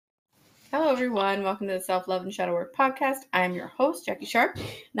Hello, everyone. Welcome to the Self-Love and Shadow Work podcast. I am your host, Jackie Sharp,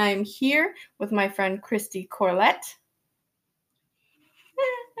 and I am here with my friend Kristi Corlett.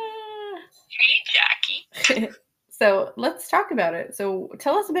 Hey, Jackie. So let's talk about it. So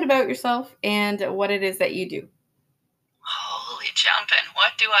tell us a bit about yourself and what it is that you do. Holy jumping,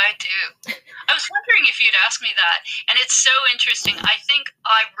 what do I do? I was wondering if you'd ask me that, and it's so interesting. I think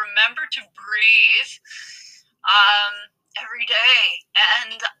I remember to breathe every day,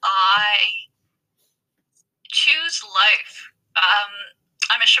 and I choose life.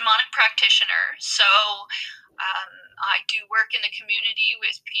 I'm a shamanic practitioner, so I do work in the community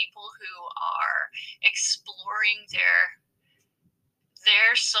with people who are exploring their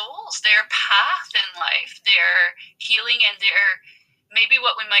souls, their path in life, their healing, and their maybe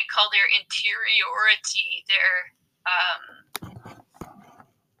what we might call their interiority, their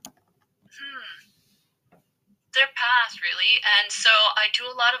path, really. And so I do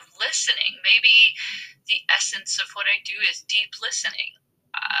a lot of listening. Maybe the essence of what I do is deep listening.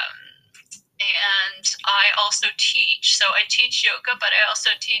 And I also teach. So I teach yoga, but I also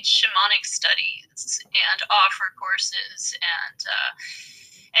teach shamanic studies and offer courses and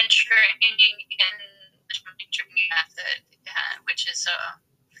training in the shamanic training method, which is a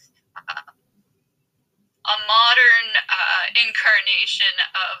modern incarnation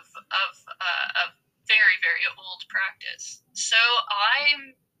of very, very old practice. So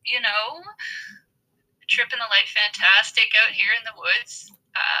I'm, tripping the light fantastic out here in the woods.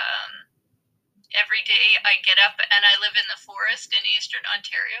 Every day I get up and I live in the forest in Eastern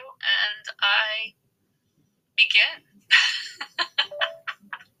Ontario, and I begin.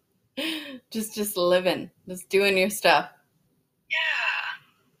 Just living, just doing your stuff. Yeah.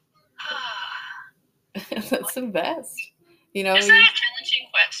 That's the best. Is that a challenging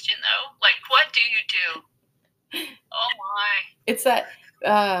question, though? Like, what do you do? Oh, my. It's that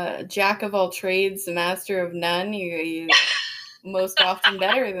jack of all trades, master of none. You most often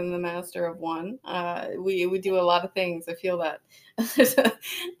better than the master of one. We do a lot of things. I feel that there's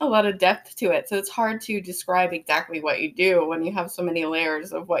a lot of depth to it. So it's hard to describe exactly what you do when you have so many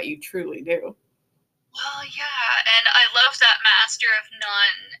layers of what you truly do. Well, yeah, and I love that master of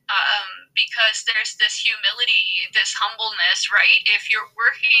none because there's this humility, this humbleness, right? If you're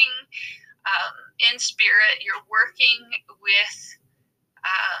working in spirit, you're working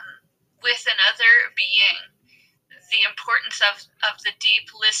with another being. The importance of the deep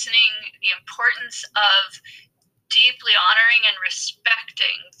listening, the importance of deeply honoring and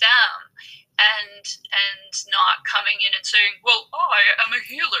respecting them, and not coming in and saying, well, I am a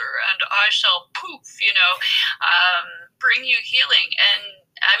healer and I shall bring you healing. And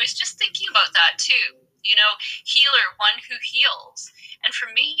I was just thinking about that too. Healer, one who heals. And for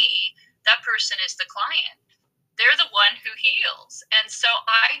me, that person is the client. They're the one who heals. And so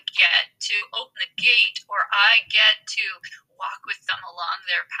I get to open the gate, or I get to walk with them along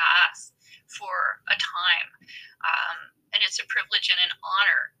their path for a time. And it's a privilege and an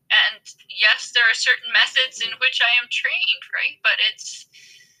honor. And yes, there are certain methods in which I am trained, right? But it's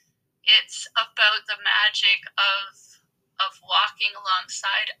about the magic of walking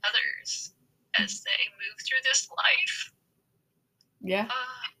alongside others as they move through this life. Yeah,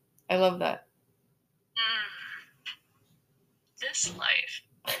 I love that. This life.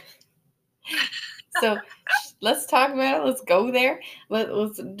 So let's talk about it. Let's go there.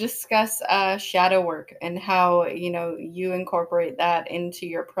 Let's discuss shadow work and how, you incorporate that into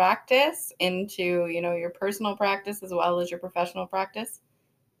your practice, into, your personal practice as well as your professional practice.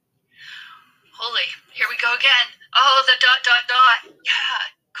 Holy, here we go again. Oh, the ... Yeah,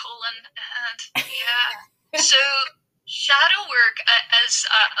 colon and yeah. So shadow work, as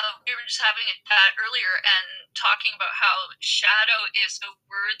we were just having a chat earlier and talking about how shadow is a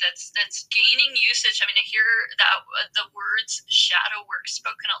word that's gaining usage. I mean, I hear that the words shadow work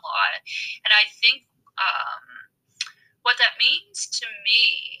spoken a lot, and I think what that means to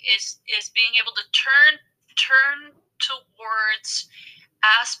me is being able to turn towards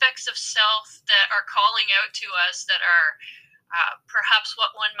aspects of self that are calling out to us, that are perhaps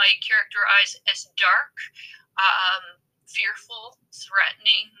what one might characterize as dark, fearful,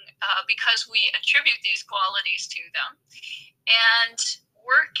 threatening, because we attribute these qualities to them, and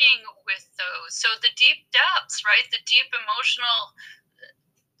working with those. So the deep depths, right? The deep emotional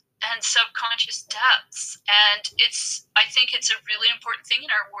and subconscious depths. And I think it's a really important thing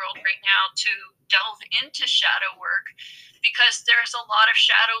in our world right now to delve into shadow work, because there's a lot of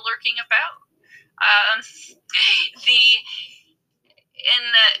shadow lurking about. In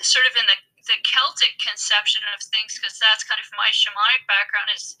the Celtic conception of things, because that's kind of my shamanic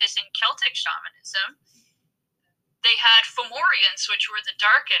background is in Celtic shamanism, they had Fomorians, which were the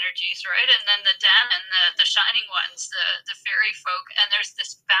dark energies, right? And then the Danon, the shining ones, the fairy folk. And there's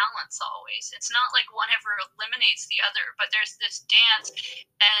this balance always. It's not like one ever eliminates the other, but there's this dance.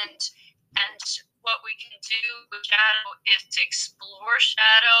 And what we can do with shadow is to explore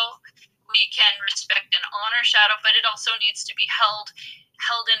shadow. We can respect and honor shadow, but it also needs to be held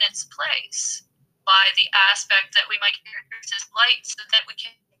in its place by the aspect that we might characterize as light, so that we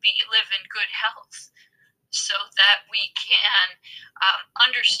can live in good health, so that we can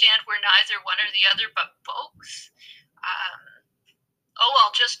understand we're neither one or the other, but both.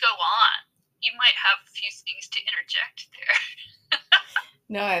 I'll just go on. You might have a few things to interject there.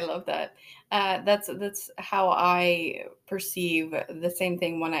 No, I love that. That's how I perceive the same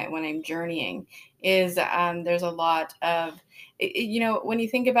thing when I'm journeying. Is there's a lot of, when you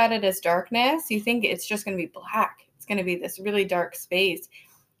think about it as darkness, you think it's just going to be black. It's going to be this really dark space,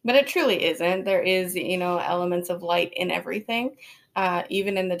 but it truly isn't. There is, elements of light in everything,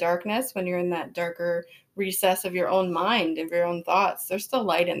 even in the darkness. When you're in that darker recess of your own mind, of your own thoughts, there's still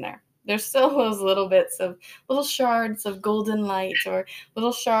light in there. There's still those little shards of golden light, or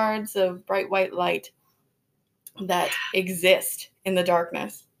little shards of bright white light that exist in the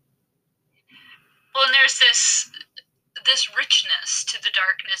darkness. Well, and there's this richness to the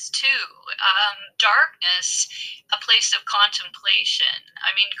darkness too. Darkness, a place of contemplation.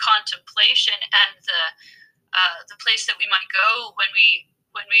 I mean, contemplation and the place that we might go when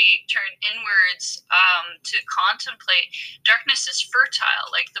we turn inwards to contemplate. Darkness is fertile,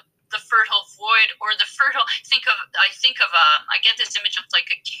 like the fertile void, or the fertile. I get this image of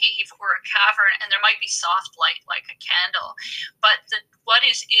like a cave or a cavern, and there might be soft light like a candle, but what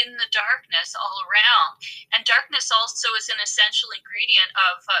is in the darkness all around. And darkness also is an essential ingredient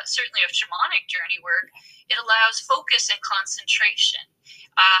of certainly of shamanic journey work. It allows focus and concentration.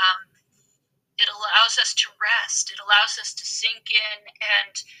 It allows us to rest. It allows us to sink in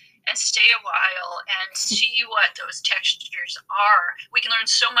and stay a while and see what those textures are. We can learn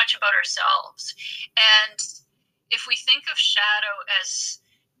so much about ourselves. And if we think of shadow as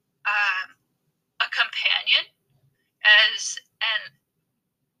a companion, as an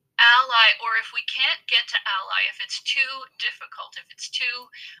ally, or if we can't get to ally, if it's too difficult, if it's too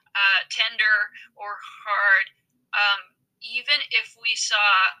tender or hard, even if we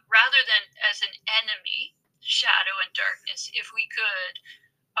saw, rather than as an enemy, shadow and darkness, if we could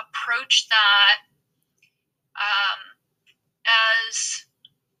approach that as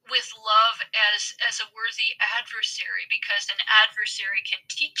with love, as a worthy adversary, because an adversary can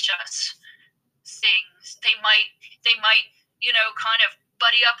teach us things. They might kind of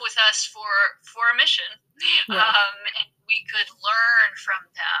buddy up with us for a mission. Yeah. And we could learn from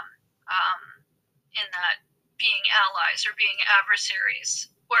them in that, being allies or being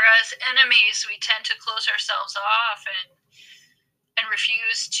adversaries. Whereas enemies, we tend to close ourselves off and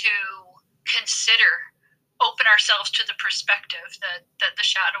refuse to open ourselves to the perspective that the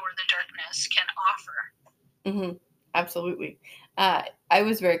shadow or the darkness can offer. Mm-hmm. Absolutely. I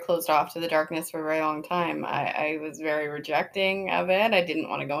was very closed off to the darkness for a very long time. I was very rejecting of it. I didn't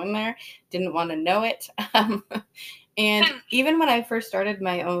want to go in there, didn't want to know it. And even when I first started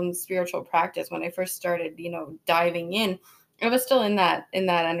my own spiritual practice, when I first started, diving in, I was still in that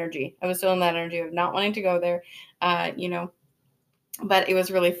energy. I was still in that energy of not wanting to go there, but it was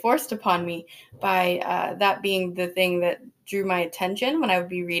really forced upon me by that being the thing that drew my attention. When I would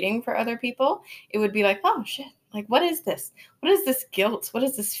be reading for other people, it would be like, oh shit, like, what is this? What is this guilt? What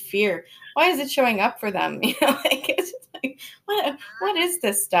is this fear? Why is it showing up for them? It's like, what is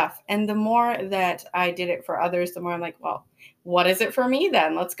this stuff? And the more that I did it for others, the more I'm like, well, what is it for me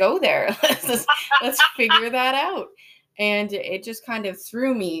then? Let's go there. Let's figure that out. And it just kind of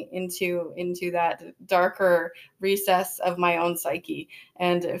threw me into that darker recess of my own psyche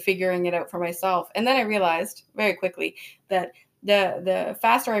and figuring it out for myself. And then I realized very quickly that the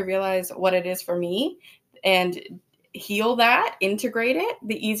faster I realize what it is for me and heal that, integrate it,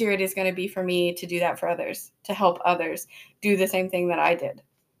 the easier it is going to be for me to do that for others, to help others do the same thing that I did.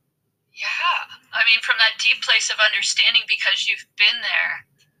 Yeah. I mean, from that deep place of understanding, because you've been there.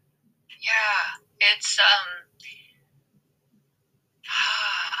 Yeah. It's,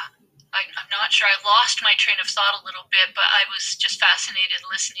 I'm not sure. I lost my train of thought a little bit, but I was just fascinated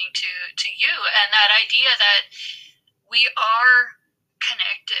listening to you and that idea that we are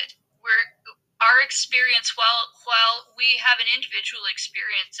connected. Our experience, while we have an individual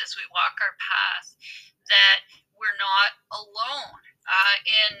experience as we walk our path, that we're not alone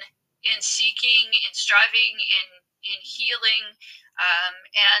in seeking, in striving, in healing,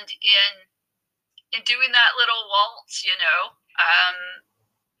 and in doing that little waltz,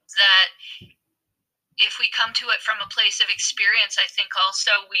 that if we come to it from a place of experience, I think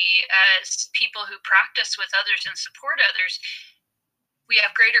also we, as people who practice with others and support others, we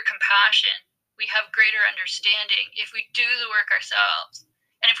have greater compassion. We have greater understanding if we do the work ourselves.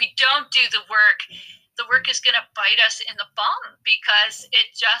 And if we don't do the work is going to bite us in the bum, because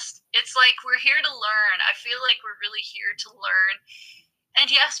it's like we're here to learn. I feel like we're really here to learn.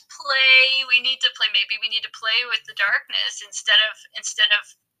 And yes, play. We need to play. Maybe we need to play with the darkness instead of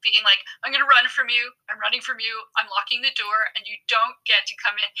being like, I'm going to run from you. I'm running from you. I'm locking the door and you don't get to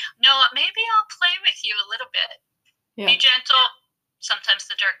come in. No, maybe I'll play with you a little bit. Yeah. Be gentle. Sometimes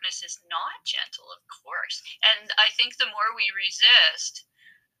the darkness is not gentle, of course. And I think the more we resist,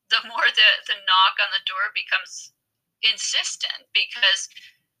 the more the knock on the door becomes insistent, because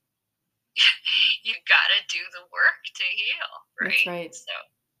you gotta do the work to heal, right? That's right. So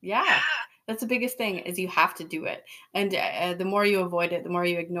yeah, that's the biggest thing, is you have to do it. And the more you avoid it, the more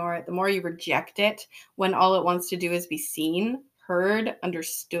you ignore it, the more you reject it, when all it wants to do is be seen, heard,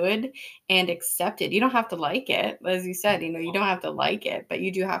 understood, and accepted. You don't have to like it, as you said. You don't have to like it, but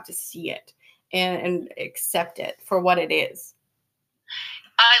you do have to see it and accept it for what it is.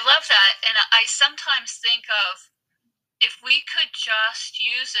 I love that. And I sometimes think of, if we could just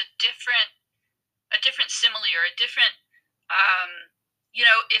use a different simile, or a different,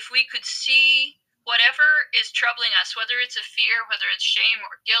 if we could see whatever is troubling us, whether it's a fear, whether it's shame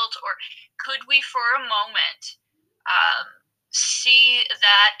or guilt, or could we for a moment see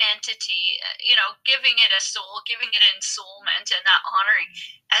that entity, giving it a soul, giving it ensoulment, and that honoring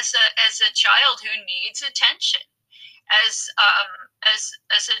as a child who needs attention, as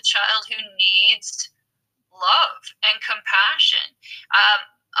a child who needs love and compassion.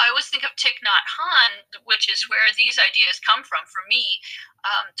 I always think of Thich Nhat Hanh, which is where these ideas come from for me,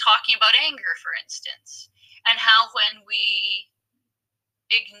 talking about anger, for instance, and how when we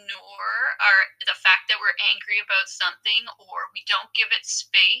ignore the fact that we're angry about something, or we don't give it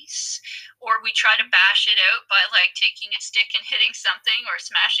space, or we try to bash it out by like taking a stick and hitting something, or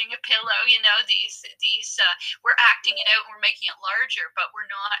smashing a pillow, these we're acting it out and we're making it larger, but we're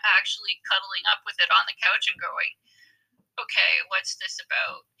not actually cuddling up with it on the couch and going, okay, what's this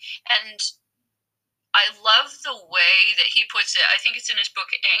about? And I love the way that he puts it. I think it's in his book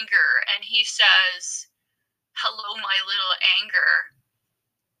Anger, and he says, hello, my little anger,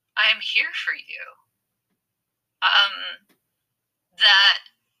 I am here for you. That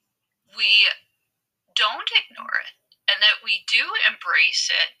we don't ignore it, and that we do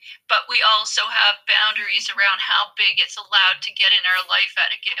embrace it, but we also have boundaries around how big it's allowed to get in our life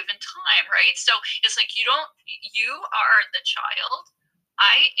at a given time, right? So it's like, you are the child.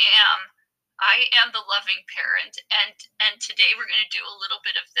 I am the loving parent, and today we're going to do a little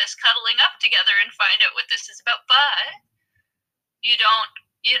bit of this cuddling up together and find out what this is about. But you don't,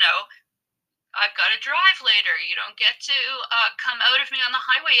 I've got to drive later. You don't get to come out of me on the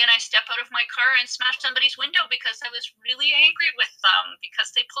highway and I step out of my car and smash somebody's window because I was really angry with them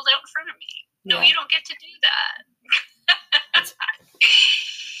because they pulled out in front of me. Yeah. No, you don't get to do that.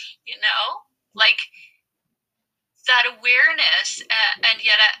 Like that awareness, and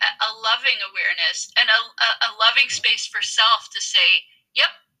yet a loving awareness, and a loving space for self to say, yep,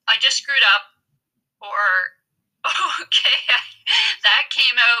 I just screwed up, or okay, that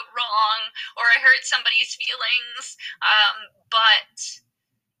came out wrong, or I hurt somebody's feelings,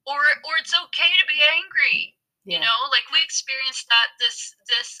 or it's okay to be angry. Yeah. Like we experienced that this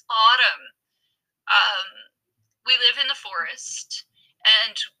autumn. We live in the forest,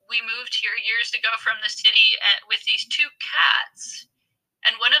 and we moved here years ago from the city with these two cats,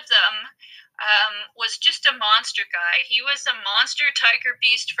 and one of them was just a monster guy. He was a monster tiger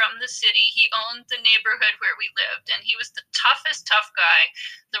beast from the city. He owned the neighborhood where we lived, and he was the toughest tough guy,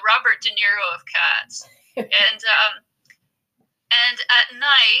 the Robert De Niro of cats. And at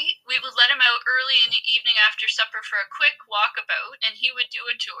night, we would let him out early in the evening after supper for a quick walkabout, and he would do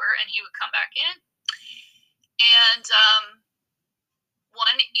a tour, and he would come back in. And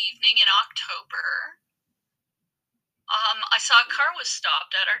one evening in October, I saw a car was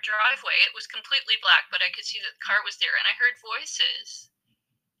stopped at our driveway. It was completely black, but I could see that the car was there, and I heard voices.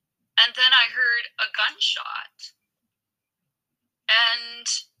 And then I heard a gunshot. And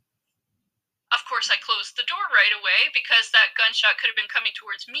of course, I closed the door right away because that gunshot could have been coming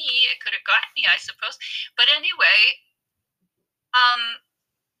towards me. It could have gotten me, I suppose. But anyway,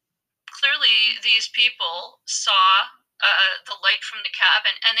 clearly these people saw the light from the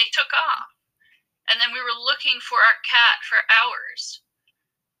cabin, and they took off. And then we were looking for our cat for hours.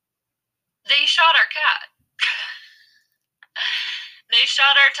 They shot our cat. They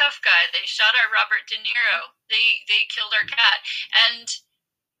shot our tough guy. They shot our Robert De Niro. They killed our cat. And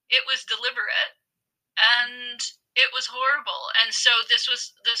it was deliberate. and it was horrible. And so this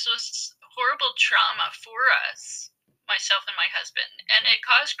was horrible trauma for us, myself and my husband, and it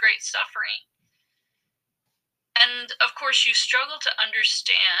caused great suffering. And of course, you struggle to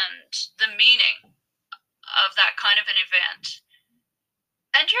understand the meaning of that kind of an event,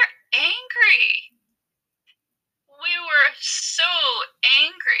 and you're angry. We were so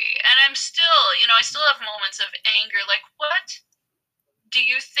angry, and I'm still, I still have moments of anger, like, what do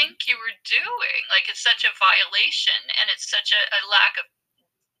you think you were doing? Like, it's such a violation, and it's such a lack of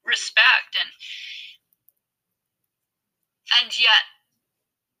respect, and yet,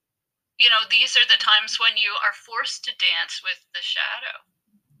 these are the times when you are forced to dance with the shadow.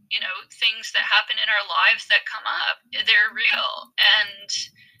 Things that happen in our lives that come up, they're real, and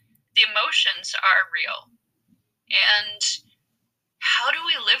the emotions are real. And how do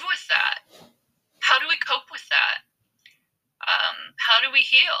we live with that? How do we cope with that? How do we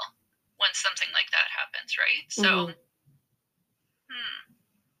heal when something like that happens, right? So,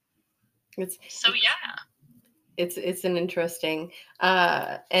 It's an interesting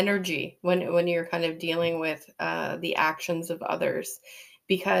energy when you're kind of dealing with the actions of others,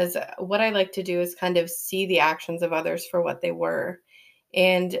 because what I like to do is kind of see the actions of others for what they were.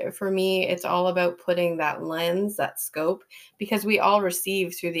 And for me, it's all about putting that lens, that scope, because we all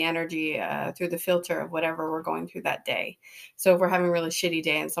receive through the energy, through the filter of whatever we're going through that day. So if we're having a really shitty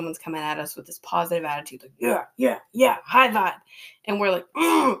day and someone's coming at us with this positive attitude, like, yeah, high vibe. And we're like,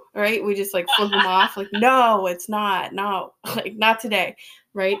 right? We just like flip them off. Like, no, it's not. No, like not today.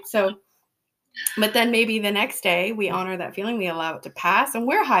 Right. So, but then maybe the next day we honor that feeling, we allow it to pass, and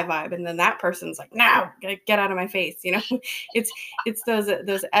we're high vibe, and then that person's like, "No, get out of my face." It's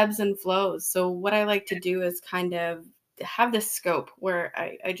those ebbs and flows. So what I like to do is kind of have this scope where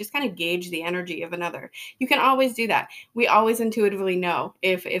I just kind of gauge the energy of another. You can always do that. We always intuitively know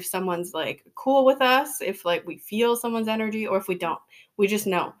if someone's like cool with us, if like we feel someone's energy, or if we don't. We just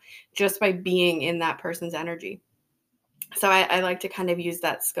know just by being in that person's energy. So I like to kind of use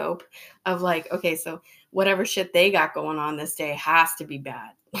that scope of like, okay, so whatever shit they got going on this day has to be bad.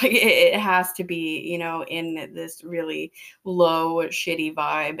 Like it has to be, in this really low, shitty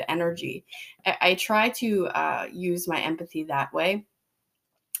vibe energy. I try to use my empathy that way.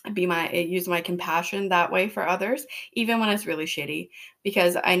 Use my compassion that way for others, even when it's really shitty,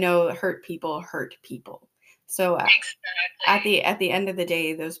 because I know hurt people hurt people. So exactly. at the end of the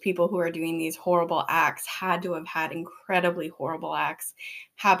day, those people who are doing these horrible acts had to have had incredibly horrible acts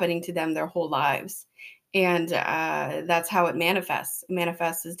happening to them their whole lives. And that's how it manifests. It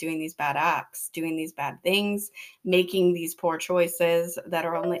manifests as doing these bad acts, doing these bad things, making these poor choices that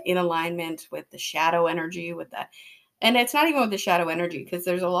are in alignment with the shadow energy, with that. And it's not even with the shadow energy, because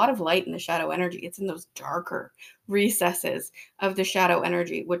there's a lot of light in the shadow energy. It's in those darker recesses of the shadow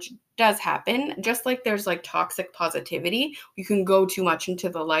energy, which does happen. Just like there's like toxic positivity, you can go too much into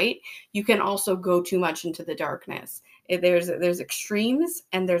the light. You can also go too much into the darkness. There's extremes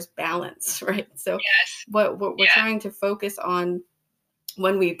and there's balance, right? So what we're trying to focus on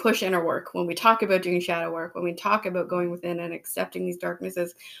when we push inner work, when we talk about doing shadow work, when we talk about going within and accepting these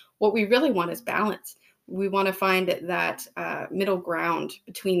darknesses, what we really want is balance. We want to find that middle ground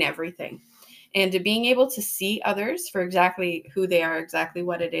between everything. And being able to see others for exactly who they are, exactly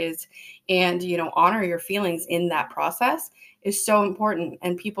what it is, and honor your feelings in that process is so important.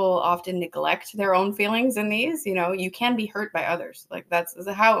 And people often neglect their own feelings in these. You can be hurt by others. Like that's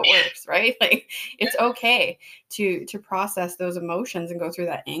how it works, right? Like it's okay to process those emotions and go through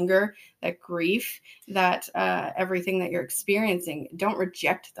that anger, that grief, that everything that you're experiencing. Don't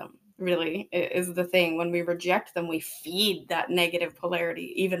reject them. Really is the thing. When we reject them, we feed that negative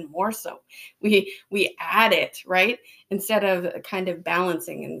polarity even more so. We add it, right, instead of kind of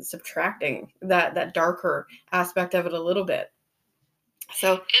balancing and subtracting that darker aspect of it a little bit.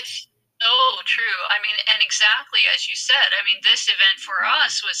 So it's so true. I mean, and exactly as you said, I mean, this event for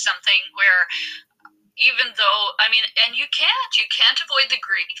us was something where, even though, I mean, and you can't avoid the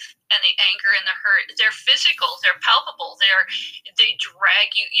grief and the anger and the hurt. They're physical, they're palpable, they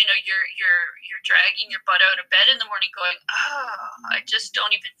drag you, you're dragging your butt out of bed in the morning going, I just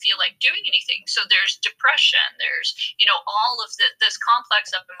don't even feel like doing anything. So there's depression, there's, all of this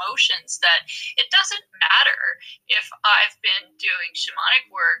complex of emotions that it doesn't matter if I've been doing shamanic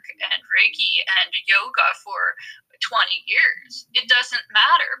work and Reiki and yoga for 20 years. It doesn't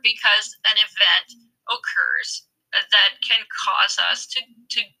matter, because an event occurs that can cause us to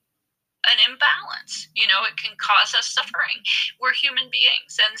an imbalance. It can cause us suffering. We're human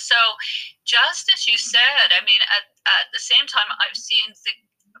beings. And so, just as you said, I mean, at the same time, I've seen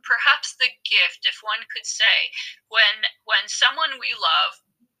perhaps the gift, if one could say, when someone we love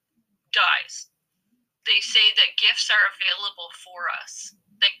dies, they say that gifts are available for us,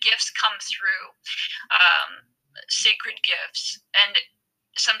 that gifts come through, sacred gifts. And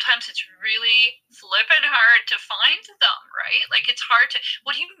sometimes it's really flippin' hard to find them, right? Like, it's hard to,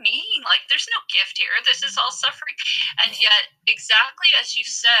 what do you mean? Like, there's no gift here. This is all suffering. And yet, exactly as you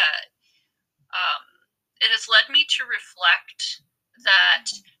said, it has led me to reflect that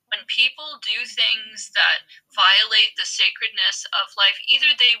when people do things that violate the sacredness of life,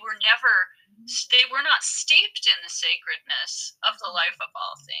 either they were not steeped in the sacredness of the life of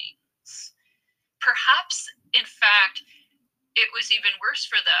all things. Perhaps, in fact, it was even worse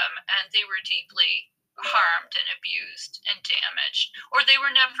for them, and they were deeply harmed and abused and damaged, or they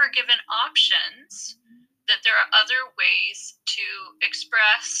were never given options, that there are other ways to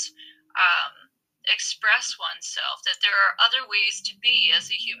express oneself, that there are other ways to be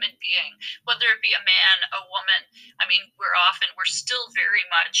as a human being, whether it be a man, a woman. I mean, we're still very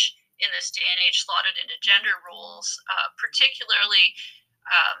much in this day and age slotted into gender roles, particularly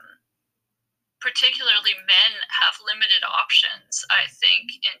men have limited options, I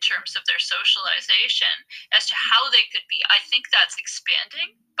think, in terms of their socialization as to how they could be. I think that's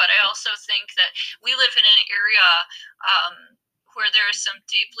expanding, but I also think that we live in an area where there are some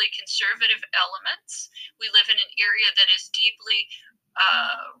deeply conservative elements. We live in an area that is deeply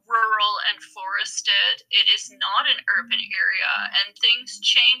rural and forested. It is not an urban area, and things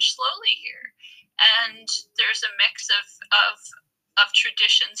change slowly here. And there's a mix of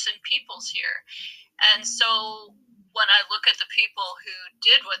traditions and peoples here. And so when I look at the people who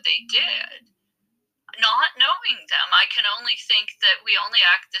did what they did, not knowing them, I can only think that we only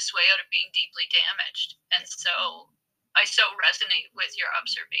act this way out of being deeply damaged. And so I so resonate with your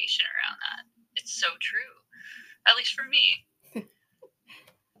observation around that. It's so true, at least for me.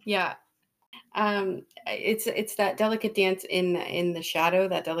 Yeah. It's that delicate dance in the shadow,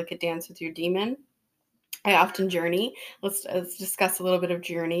 that delicate dance with your demon. I often journey. Let's discuss a little bit of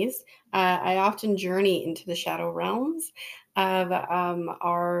journeys. I often journey into the shadow realms of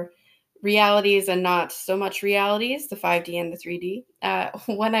our realities and not so much realities, the 5D and the 3D.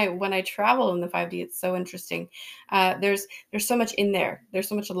 When I travel in the 5D, it's so interesting. There's so much in there. There's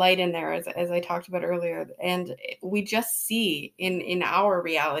so much light in there, as I talked about earlier. And we just see in our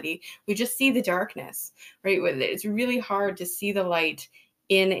reality, we just see the darkness, right? It's really hard to see the light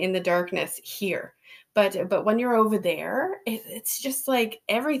in the darkness here. But when you're over there, it's just like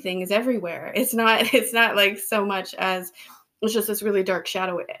everything is everywhere. It's not like so much as it's just this really dark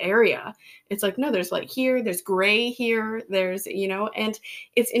shadow area. It's like, no, there's light here, there's gray here, there's, and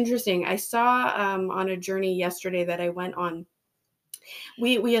it's interesting. I saw on a journey yesterday that I went on,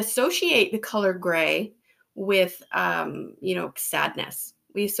 we associate the color gray with sadness.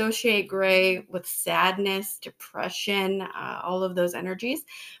 We associate gray with sadness, depression, all of those energies.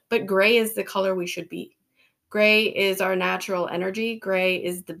 But gray is the color we should be. Gray is our natural energy. Gray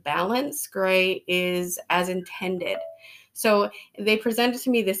is the balance. Gray is as intended. So they presented to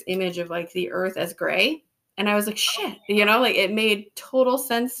me this image of like the earth as gray. And I was like, shit, like it made total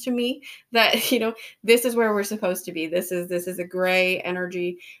sense to me that, this is where we're supposed to be. This is a gray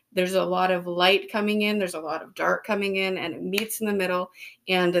energy. There's a lot of light coming in. There's a lot of dark coming in, and it meets in the middle.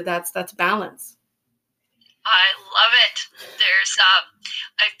 And that's balance. I love it. There's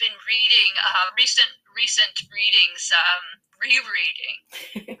I've been reading recent readings, rereading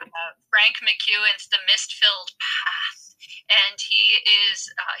Frank McEwen's The Mist-Filled Path. And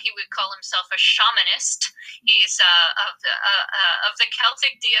he would call himself a shamanist. He's of the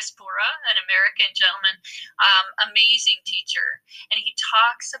Celtic diaspora, an American gentleman, amazing teacher. And he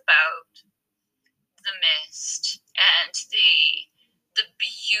talks about the mist and the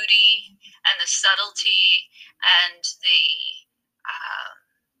beauty and the subtlety and the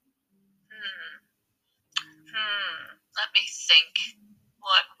let me think,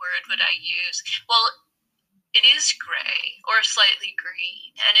 what word would I use? Well, it is gray or slightly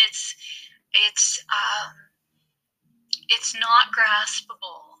green, and it's not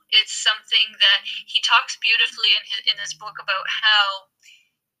graspable. It's something that he talks beautifully in this book about how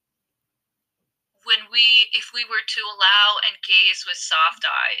if we were to allow and gaze with soft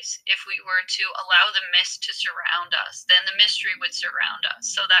eyes, if we were to allow the mist to surround us, then the mystery would surround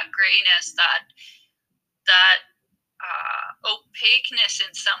us. So that grayness, that opaqueness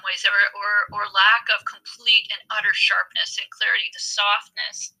in some ways, or lack of complete and utter sharpness and clarity, the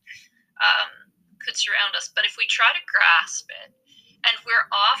softness could surround us. But if we try to grasp it, and we're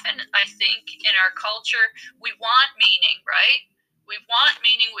often, I think, in our culture, we want meaning, right? We want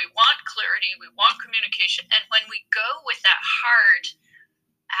meaning, we want clarity, we want communication. And when we go with that hard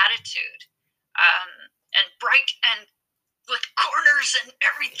attitude and bright and with corners and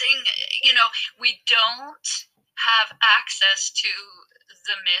everything. You know, we don't have access to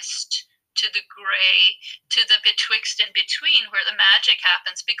the mist, to the gray, to the betwixt and between where the magic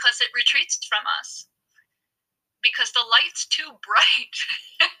happens, because it retreats from us. Because the light's too bright.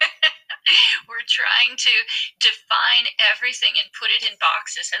 We're trying to define everything and put it in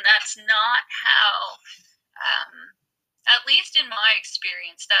boxes, and that's not how, at least in my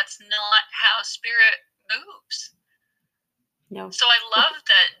experience, that's not how spirit moves. No. So I love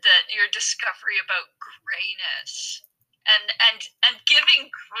that your discovery about grayness and giving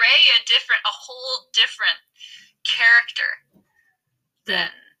gray a whole different character than.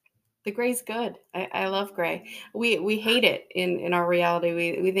 The gray's good. I love gray. We hate it in our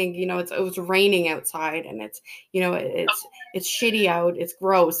reality. We think, you know, it was raining outside and it's, you know, it's shitty out. It's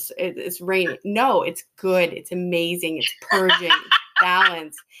gross. It's raining. No, it's good. It's amazing. It's purging. It's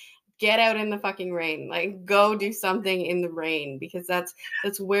balance. Get out in the fucking rain. Like, go do something in the rain, because that's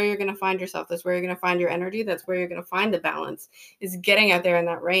where you're gonna find yourself. That's where you're gonna find your energy. That's where you're gonna find the balance, is getting out there in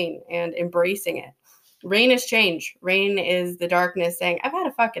that rain and embracing it. Rain is change. Rain is the darkness saying, I've had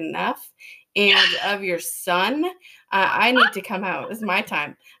a fucking enough. And of your sun, I need to come out. It's my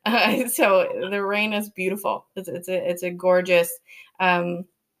time. So the rain is beautiful. It's a gorgeous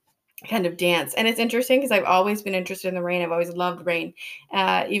kind of dance. And it's interesting because I've always been interested in the rain. I've always loved rain.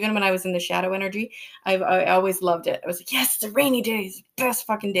 Even when I was in the shadow energy, I always loved it. I was like, yes, it's a rainy day. It's the best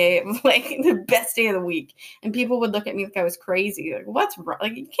fucking day. It was like the best day of the week. And people would look at me like I was crazy. Like, what's wrong?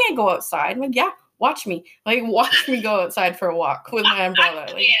 Like, you can't go outside. I'm like, yeah, watch me. Like, watch me go outside for a walk with my umbrella.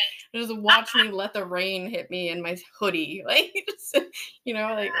 Like, just watch me let the rain hit me in my hoodie. Like, just, you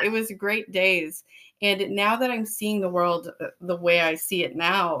know, like, it was great days. And now that I'm seeing the world the way I see it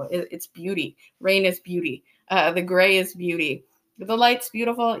now, it's beauty. Rain is beauty. The gray is beauty. The light's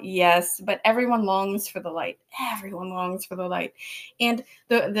beautiful, yes, but everyone longs for the light. Everyone longs for the light. And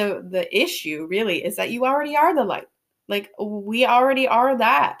the issue really is that you already are the light. Like, we already are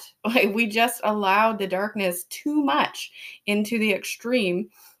that. Like, we just allowed the darkness too much into the extreme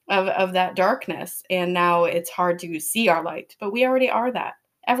of that darkness. And now it's hard to see our light, but we already are that.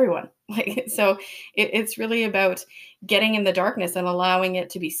 Everyone. Like, so it's really about getting in the darkness and allowing it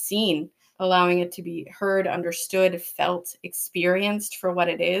to be seen, allowing it to be heard, understood, felt, experienced for what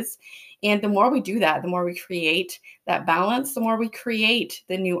it is. And the more we do that, the more we create that balance, the more we create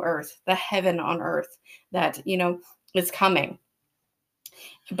the new earth, the heaven on earth that, you know, is coming.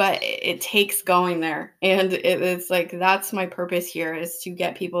 But it takes going there. And it's like, that's my purpose here, is to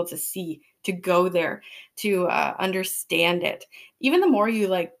get people to see, to go there, to understand it. Even the more you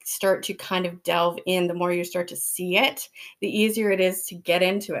like start to kind of delve in, the more you start to see it, the easier it is to get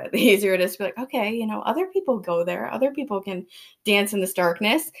into it. The easier it is to be like, okay, you know, other people go there. Other people can dance in this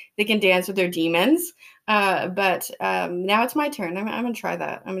darkness. They can dance with their demons. But now it's my turn. I'm going to try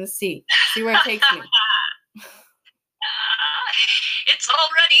that. I'm going to see where it takes me. It's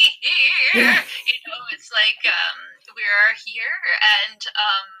already here. You know, it's like we are here, and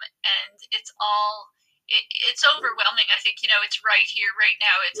it's all. It's overwhelming. I think, you know, it's right here, right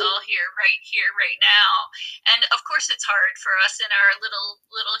now. It's all here, right now. And of course, it's hard for us in our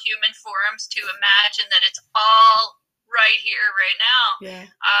little human forms to imagine that it's all right here, right now. Yeah.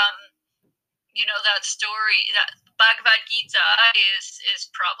 You know, that story, that Bhagavad Gita is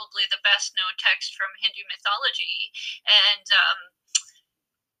probably the best known text from Hindu mythology, and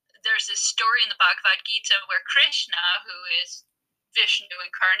there's this story in the Bhagavad Gita where Krishna, who is Vishnu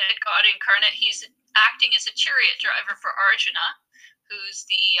incarnate, God incarnate, he's acting as a chariot driver for Arjuna, who's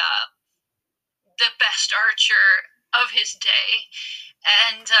the best archer of his day,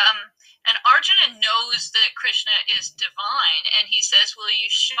 and Arjuna knows that Krishna is divine, and he says, "Will you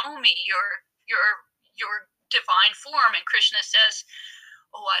show me your divine form?" And Krishna says,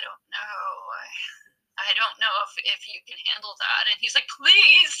 "Oh, I don't know. I don't know if you can handle that." And he's like,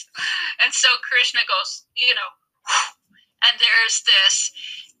 "Please." And so Krishna goes, you know, and there's this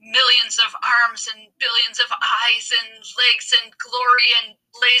millions of arms and billions of eyes and legs and glory and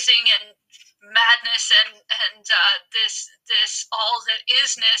blazing and madness and this all that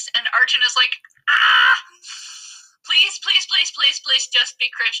isness. And Arjuna's like, please just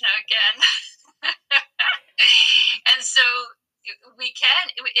be Krishna again. And so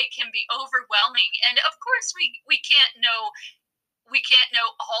it can be overwhelming, and of course we can't know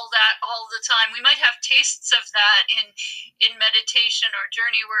all that all the time. We might have tastes of that in meditation or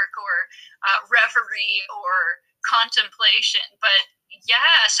journey work or reverie or contemplation, but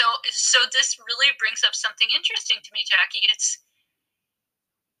yeah, so this really brings up something interesting to me, Jackie.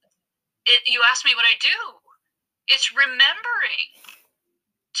 You asked me what I do. It's remembering,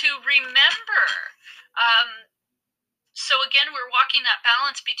 to remember. So again, we're walking that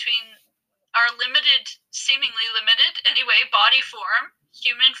balance between our limited, seemingly limited anyway, body form,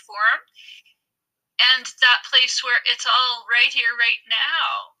 human form, and that place where it's all right here, right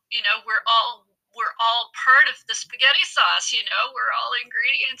now. We're all part of the spaghetti sauce. We're all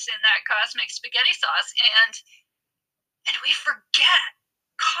ingredients in that cosmic spaghetti sauce, and we forget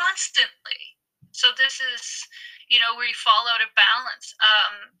constantly. So this is, where you fall out of balance.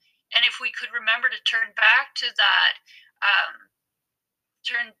 And if we could remember to turn back to that,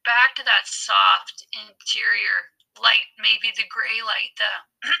 soft interior light, maybe the gray light,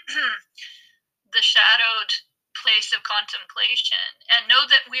 the shadowed place of contemplation, and know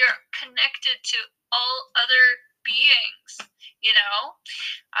that we are connected to all other beings.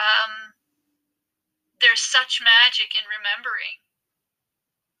 There's such magic in remembering.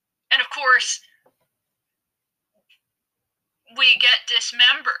 And of course, we get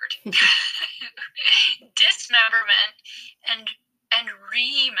dismembered. Dismemberment and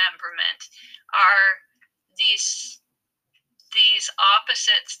rememberment are these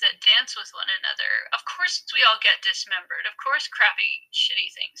opposites that dance with one another. Of course we all get dismembered. Of course crappy,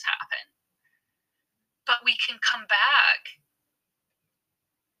 shitty things happen. But we can come back.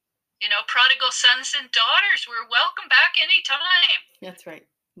 Prodigal sons and daughters, we're welcome back anytime. That's right.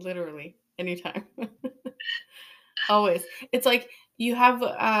 Literally, anytime. Always. It's like you have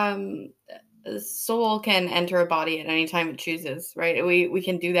a soul can enter a body at any time it chooses, right? We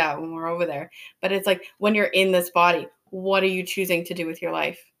can do that when we're over there. But it's like when you're in this body, what are you choosing to do with your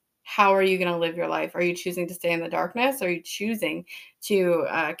life? How are you going to live your life? Are you choosing to stay in the darkness? Are you choosing to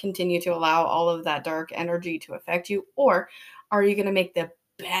continue to allow all of that dark energy to affect you? Or are you going to make the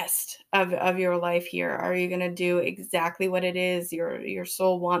best of your life here? Are you going to do exactly what it is your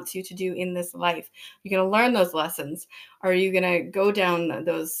soul wants you to do in this life? You're going to learn those lessons. Are you going to go down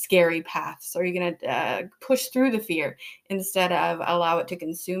those scary paths? Are you going to push through the fear instead of allow it to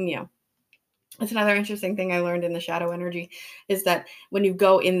consume you? That's another interesting thing I learned in the shadow energy is that when you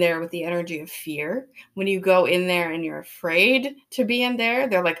go in there with the energy of fear, when you go in there and you're afraid to be in there,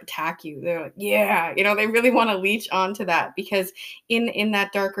 they're like attack you. They're like, yeah, they really want to leech onto that because in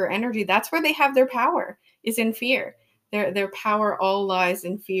that darker energy, that's where they have their power is in fear. Their power all lies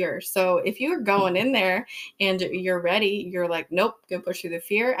in fear. So if you're going in there and you're ready, you're like, nope, gonna push through the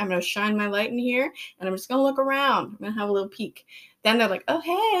fear. I'm gonna shine my light in here and I'm just gonna look around. I'm gonna have a little peek. Then they're like, oh,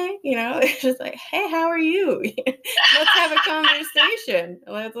 hey, it's just like, hey, how are you? Let's have a conversation.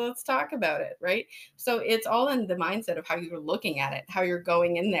 Let's talk about it, right? So it's all in the mindset of how you're looking at it, how you're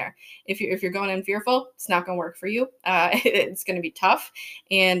going in there. If you're going in fearful, it's not going to work for you. It's going to be tough.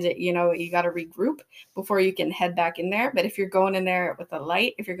 And, you got to regroup before you can head back in there. But if you're going in there with a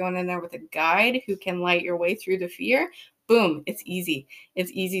light, if you're going in there with a guide who can light your way through the fear, boom, it's easy.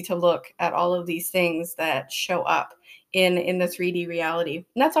 It's easy to look at all of these things that show up in the 3D reality.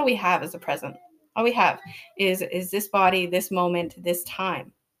 And that's all we have as a present. All we have is this body, this moment, this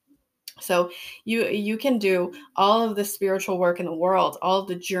time. So you can do all of the spiritual work in the world, all of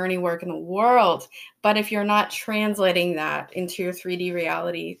the journey work in the world, but if you're not translating that into your 3D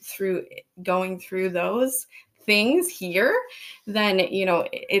reality through going through those things here, then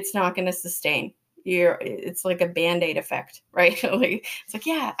it's not going to sustain. It's like a Band-Aid effect, right? It's like,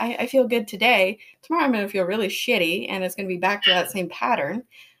 yeah, I feel good today. Tomorrow I'm going to feel really shitty and it's going to be back to that same pattern.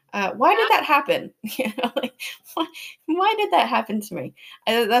 Why did that happen? Why did that happen to me?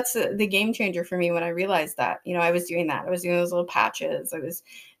 That's the game changer for me when I realized that, I was doing that. I was doing those little patches. I was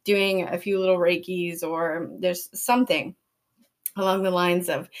doing a few little Reikis, or there's something along the lines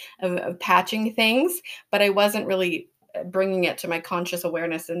of patching things, but I wasn't really bringing it to my conscious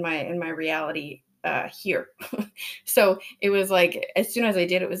awareness in my reality here. So it was like, as soon as I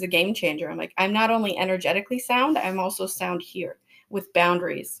did, it was a game changer. I'm like, I'm not only energetically sound, I'm also sound here with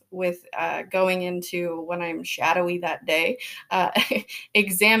boundaries, with going into when I'm shadowy that day,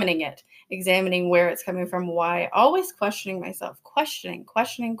 examining where it's coming from, why, always questioning myself, questioning.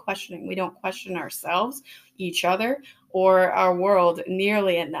 We don't question ourselves, each other, or our world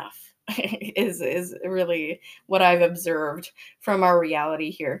nearly enough is really what I've observed from our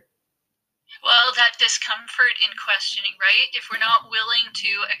reality here. Well, that discomfort in questioning, right? If we're not willing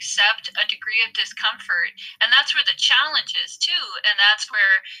to accept a degree of discomfort, and that's where the challenge is too, and that's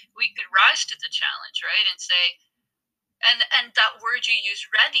where we could rise to the challenge, right? And say, and that word you use,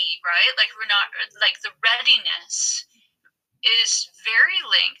 ready, right? Like we're not, like the readiness is very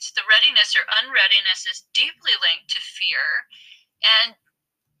linked. The readiness or unreadiness is deeply linked to fear and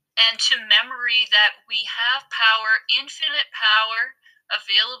to memory that we have power, infinite power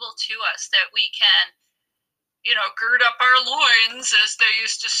available to us, that we can gird up our loins, as they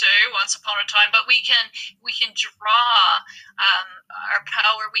used to say once upon a time, but we can draw our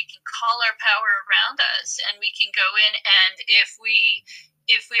power, we can call our power around us, and we can go in, and if we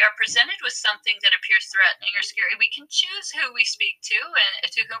are presented with something that appears threatening or scary, we can choose who we speak to, and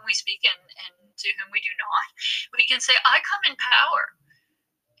to whom we speak, and to whom we do not. We can say, I come in power.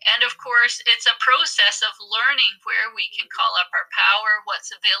 And of course, it's a process of learning where we can call up our power,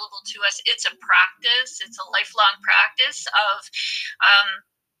 what's available to us. It's a practice. It's a lifelong practice of,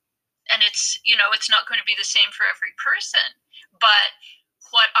 and it's not going to be the same for every person. But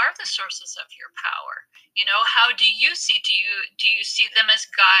what are the sources of your power? How do you see? Do you see them as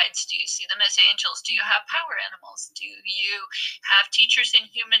guides? Do you see them as angels? Do you have power animals? Do you have teachers in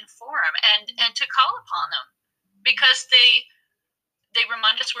human form? And to call upon them, because they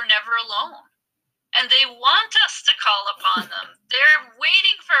remind us we're never alone. And they want us to call upon them. They're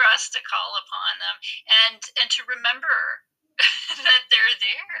waiting for us to call upon them and to remember that they're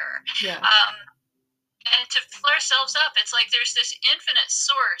there. Yeah. And to fill ourselves up. It's like there's this infinite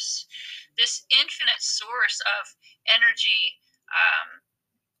source of energy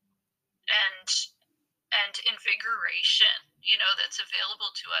and invigoration, that's available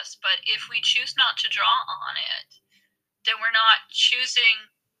to us. But if we choose not to draw on it, then we're not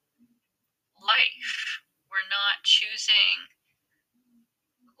choosing life. We're not choosing.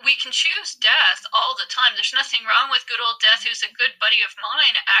 We can choose death all the time. There's nothing wrong with good old Death, who's a good buddy of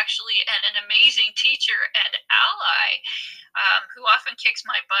mine, actually, and an amazing teacher and ally, who often kicks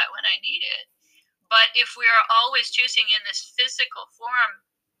my butt when I need it. But if we are always choosing in this physical form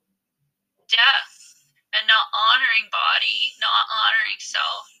death and not honoring body, not honoring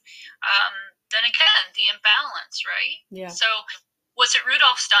self, then again, the imbalance, right? Yeah. So was it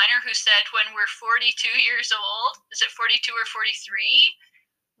Rudolf Steiner who said when we're 42 years old, is it 42 or 43,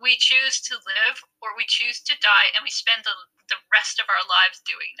 we choose to live or we choose to die, and we spend the rest of our lives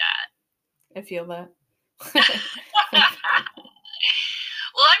doing that? I feel that.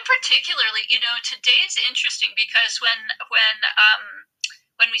 Well, I'm particularly, today is interesting because when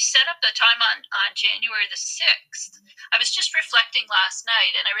we set up the time on January the 6th, I was just reflecting last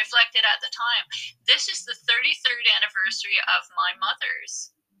night, and I reflected at the time, this is the 33rd anniversary of my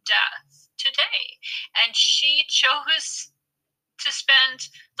mother's death today. And she chose to spend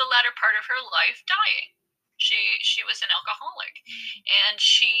the latter part of her life dying. She was an alcoholic, and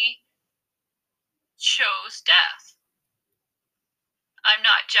she chose death. I'm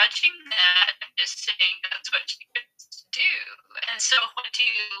not judging that. I'm just saying that's what she chose to do. And so what do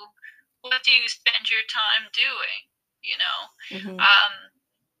you spend your time doing? Mm-hmm.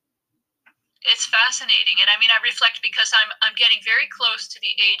 It's fascinating. And I mean, I reflect because I'm getting very close to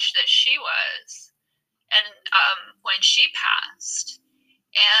the age that she was, and when she passed.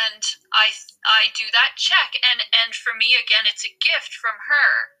 And I do that check, and for me, again, it's a gift from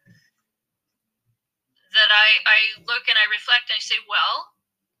her that I look and I reflect and I say, well,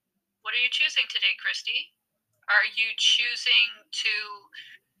 what are you choosing today, Kristi? Are you choosing to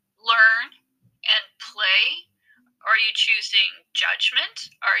learn and play? Are you choosing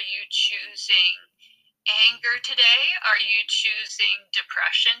judgment? Are you choosing anger today? Are you choosing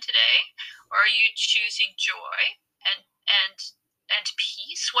depression today? Or are you choosing joy and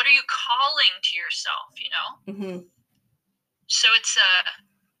peace? What are you calling to yourself, Mm-hmm. So it's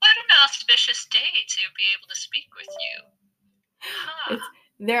what an auspicious day to be able to speak with you.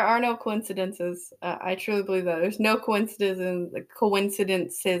 There are no coincidences. I truly believe that. There's no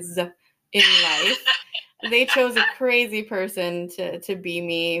coincidences in life. They chose a crazy person to be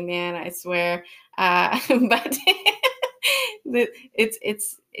me, man, I swear. But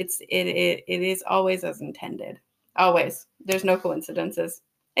it is always as intended. Always. There's no coincidences.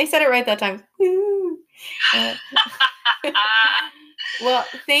 I said it right that time. Well,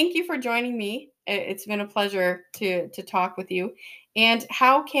 thank you for joining me. It's been a pleasure to talk with you. And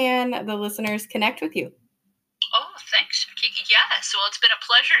how can the listeners connect with you? Oh, thanks, Kiki. Yes, well, it's been a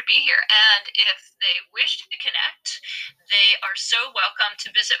pleasure to be here. And if they wish to connect, they are so welcome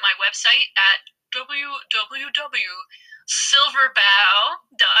to visit my website at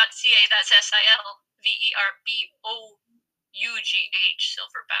www.silverbough.ca. That's SILVERBOUGH,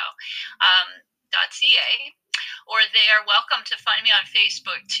 silverbough.ca. Or they are welcome to find me on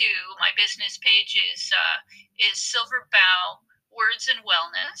Facebook too. My business page is Silver Bough Words and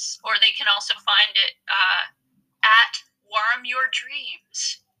Wellness, or they can also find it at Warm Your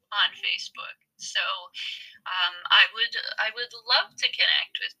Dreams on Facebook. So I would love to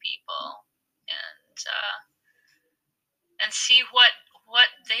connect with people and see what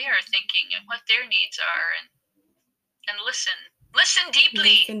they are thinking and what their needs are, and listen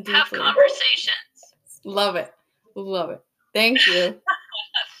deeply, have conversations. Love it. Love it. Thank you.